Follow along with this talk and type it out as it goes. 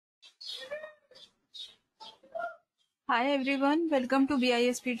Hi everyone, welcome to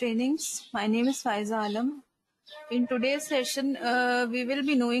BISP Trainings. My name is Faiza Alam. In today's session, we will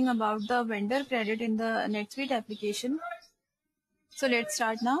be knowing about the vendor credit in the NetSuite application. So let's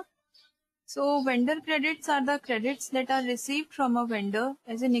start now. So vendor credits are the credits that are received from a vendor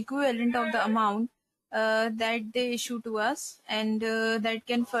as an equivalent of the amount that they issue to us, and that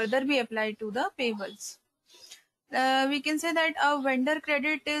can further be applied to the payables. We can say that a vendor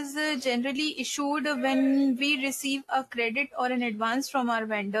credit is generally issued when we receive a credit or an advance from our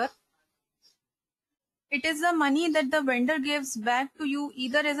vendor. It is the money that the vendor gives back to you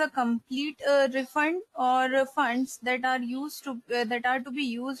either as a complete refund or funds that are to be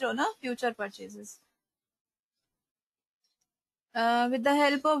used on a future purchases. With the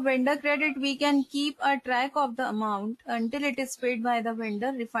help of vendor credit, we can keep a track of the amount until it is paid by the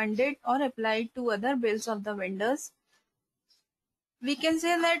vendor, refunded, or applied to other bills of the vendors. We can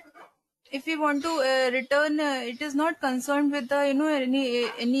say that if we want to return, it is not concerned with the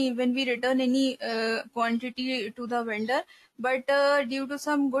any when we return any quantity to the vendor, but due to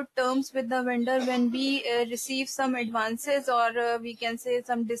some good terms with the vendor, when we receive some advances, or we can say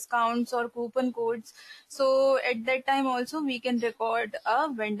some discounts or coupon codes, so at that time also we can record a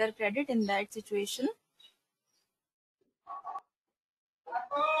vendor credit in that situation.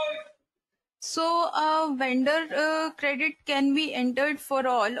 So a vendor credit can be entered for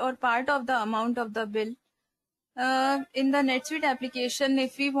all or part of the amount of the bill. In the NetSuite application,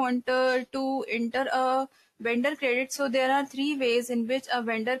 if we want to enter a vendor credit, so there are three ways in which a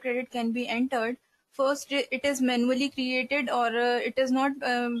vendor credit can be entered. First, it is manually created, or it is not.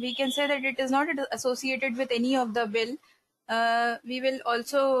 We can say that it is not associated with any of the bill. We will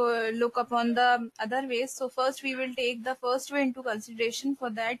also look upon the other ways. So first, we will take the first way into consideration. For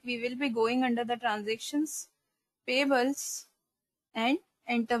that, we will be going under the transactions, payables, and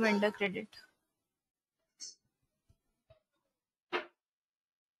enter vendor credit.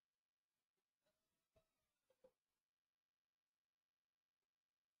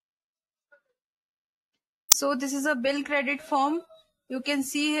 So this is a bill credit form. You can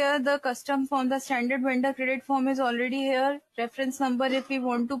see here the custom form, the standard vendor credit form is already here. Reference number, if we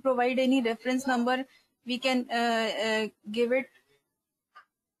want to provide any reference number, we can give it.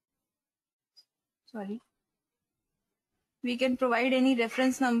 Sorry. We can provide any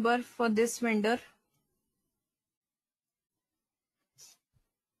reference number for this vendor.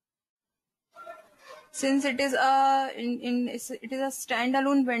 Since it is it is a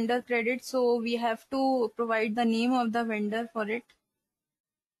standalone vendor credit, so we have to provide the name of the vendor for it.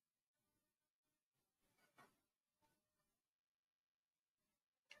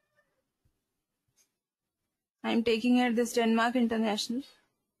 I am taking here this Denmark International.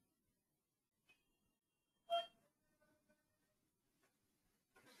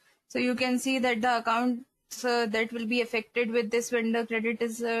 So you can see that the accounts that will be affected with this vendor credit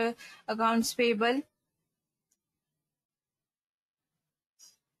is accounts payable,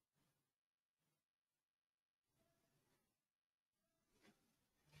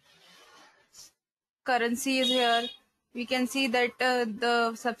 currency is here. We can see that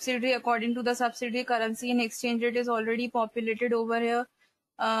the subsidiary, according to the subsidiary currency and exchange rate, is already populated over here.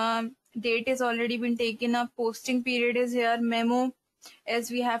 Date is already been taken up. Posting period is here. Memo,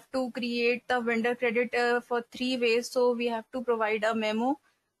 as we have to create the vendor credit for three ways, so we have to provide a memo.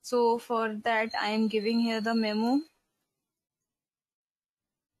 So for that, I am giving here the memo.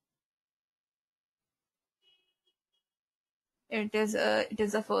 It is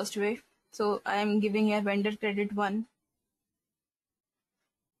the first way. So I am giving a vendor credit 1.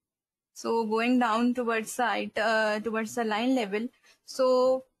 So going down towards the line level,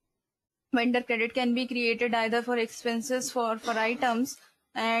 so vendor credit can be created either for expenses for items,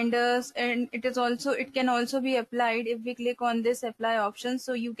 and it can also be applied if we click on this apply option.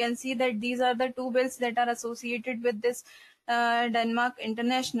 So you can see that these are the two bills that are associated with this Denmark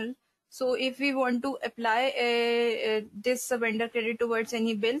International. So if we want to apply this vendor credit towards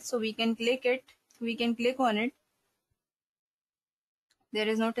any bill, so we can click on it. There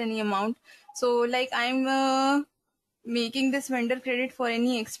is not any amount. So like I'm making this vendor credit for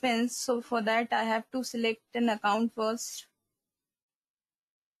any expense, so for that I have to select an account first.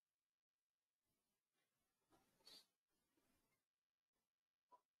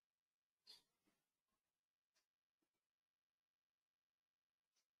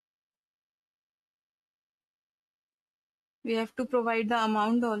 We have to provide the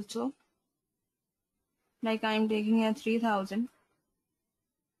amount also, like I am taking a 3,000.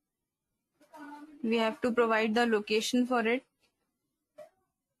 We have to provide the location for it.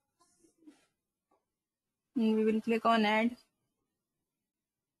 And we will click on add.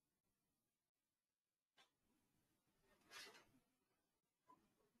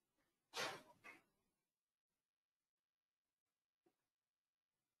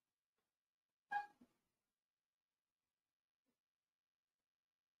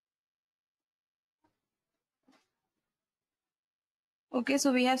 Okay,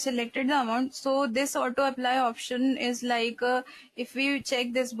 so we have selected the amount. So this auto apply option is like if we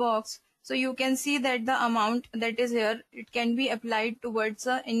check this box, so you can see that the amount that is here, it can be applied towards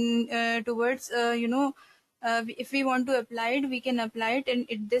if we want to apply it, we can apply it, and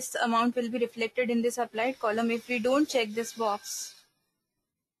this amount will be reflected in this applied column. If we don't check this box,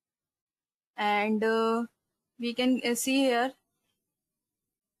 and we can see here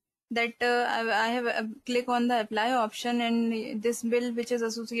that I have click on the apply option, and this bill which is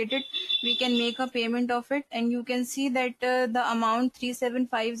associated, we can make a payment of it, and you can see that the amount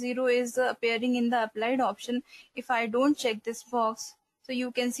 3750 is appearing in the applied option. If I don't check this box, so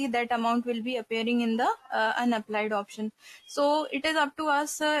you can see that amount will be appearing in the unapplied option. So it is up to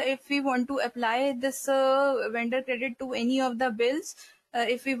us if we want to apply this vendor credit to any of the bills.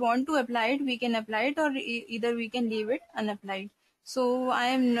 If we want to apply it, we can apply it, or either we can leave it unapplied. So I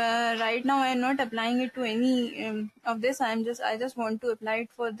am right now I am not applying it to any of this. I just want to apply it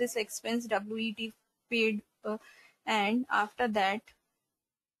for this expense WET paid, and after that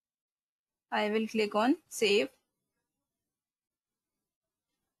I will click on save.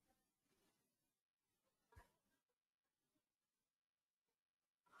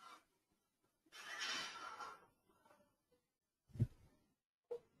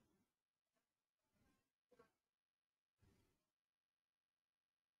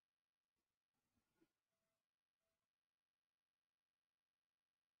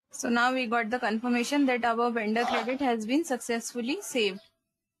 So now we got the confirmation that our vendor credit has been successfully saved.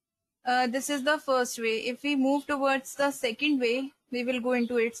 This is the first way. If we move towards the second way, we will go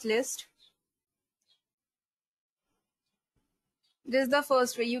into its list. This is the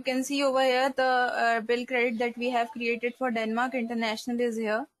first way. You can see over here the bill credit that we have created for Denmark International is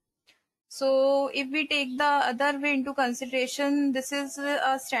here. So if we take the other way into consideration, this is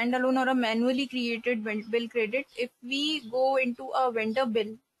a standalone or a manually created bill credit. If we go into a vendor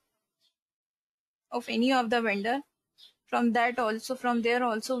bill of any of the vendor, from there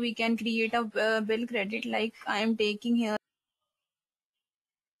also we can create a bill credit, like I am taking here.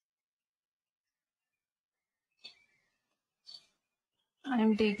 I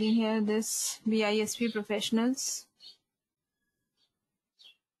am taking here this BISP Professionals.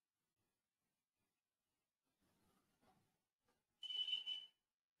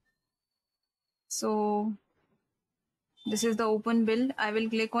 So this is the open bill. I will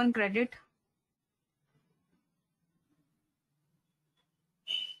click on credit.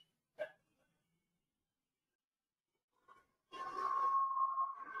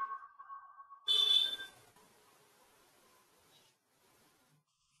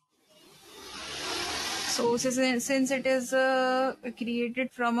 So since it is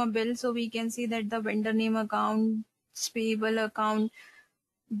created from a bill, so we can see that the vendor name, account, payable account,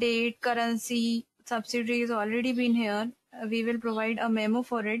 date, currency, subsidiary is already been here. We will provide a memo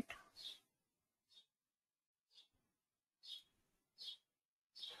for it.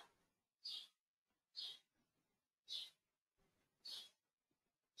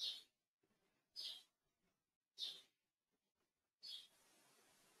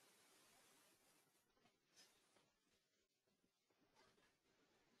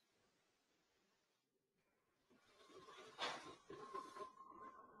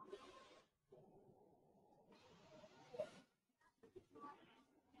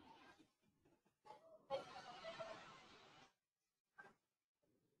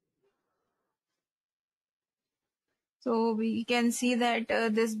 So we can see that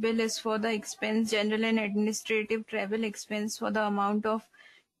this bill is for the expense, general and administrative travel expense, for the amount of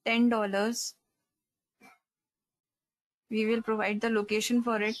 $10. We will provide the location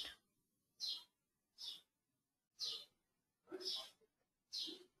for it.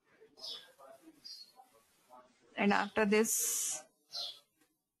 And after this,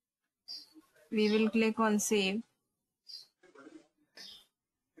 we will click on save.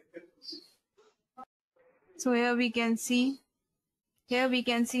 So here we can see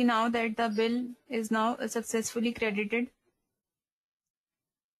now that the bill is now successfully credited.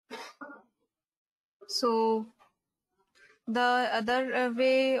 So the other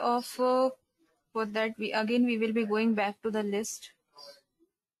way of for that, we will be going back to the list.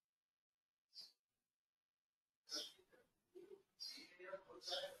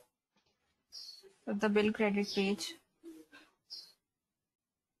 Of the bill credit page.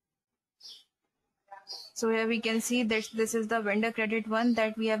 So here we can see that this is the vendor credit 1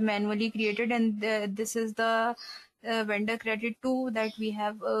 that we have manually created, and this is the vendor credit 2 that we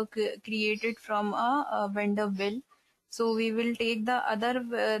have created from a vendor bill. So we will take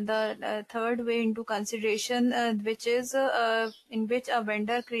the third way into consideration, which is in which a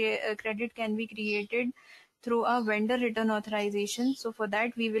vendor credit can be created through a vendor return authorization. So for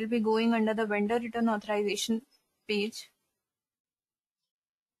that, we will be going under the vendor return authorization page.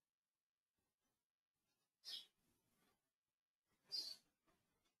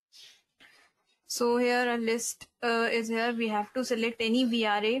 So here a list is here. We have to select any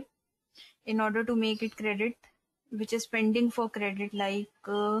VRA in order to make it credit, which is pending for credit, like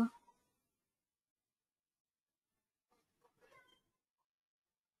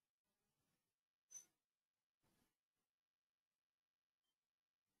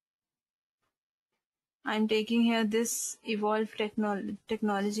I'm taking here this evolve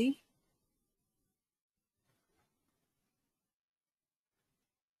technology.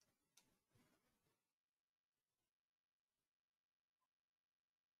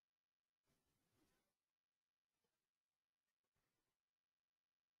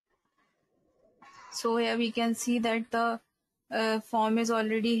 So here we can see that the form is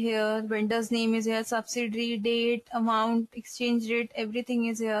already here. Vendor's name is here, subsidiary, date, amount, exchange rate, everything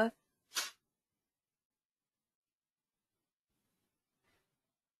is here.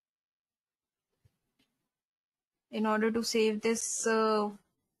 In order to save this form,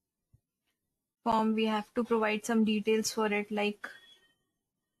 we have to provide some details for it, like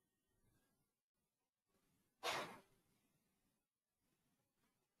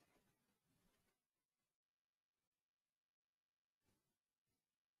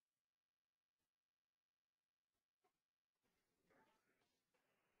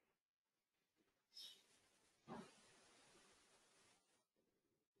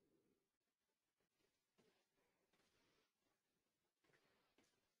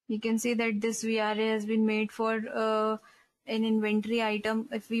you can see that this VRA has been made for an inventory item.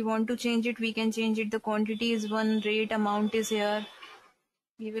 If we want to change it, we can change it. The quantity is one, rate, amount is here.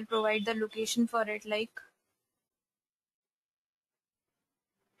 We will provide the location for it, like,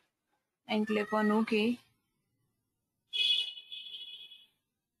 and click on OK.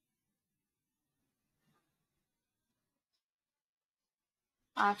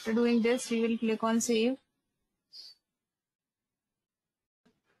 After doing this, we will click on save.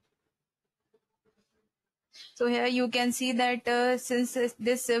 So here you can see that since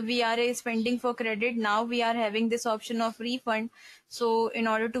this VRA is pending for credit, now we are having this option of refund. So in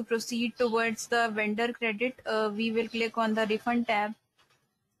order to proceed towards the vendor credit, we will click on the refund tab.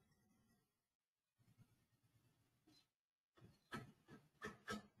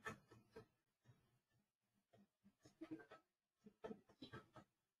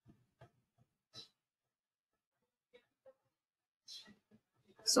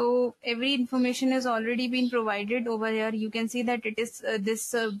 So every information has already been provided over here. You can see that it is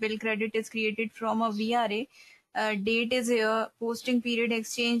this bill credit is created from a VRA. Date is here, posting period,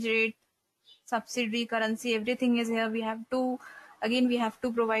 exchange rate, subsidiary, currency, everything is here. We have to, again, we have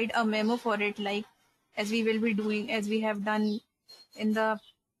to provide a memo for it, like as we will be doing, as we have done in the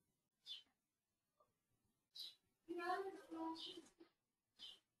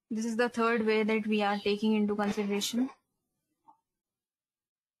this is the third way that we are taking into consideration.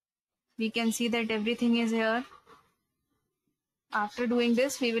 We can see that everything is here. After doing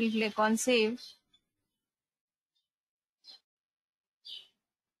this, we will click on save.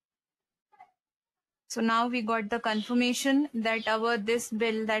 So now we got the confirmation that our this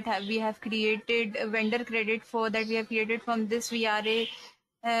bill that we have created vendor credit for, that we have created from this VRA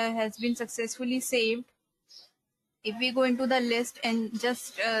has been successfully saved. If we go into the list and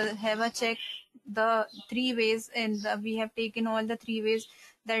just have a check the three ways, and we have taken all the three ways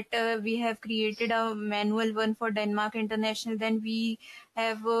that we have created a manual one for Denmark International, then we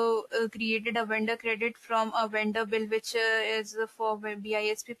have created a vendor credit from a vendor bill which is for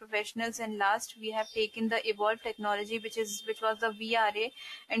BISP professionals, and last we have taken the evolved technology which was the VRA,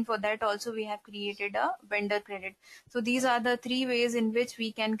 and for that also we have created a vendor credit. So these are the three ways in which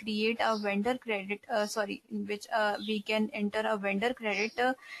we can create a vendor credit in which we can enter a vendor credit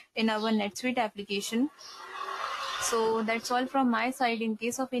in our NetSuite application. So that's all from my side. In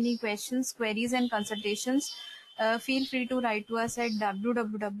case of any questions, queries and consultations, feel free to write to us at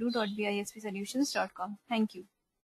www.bispsolutions.com. Thank you.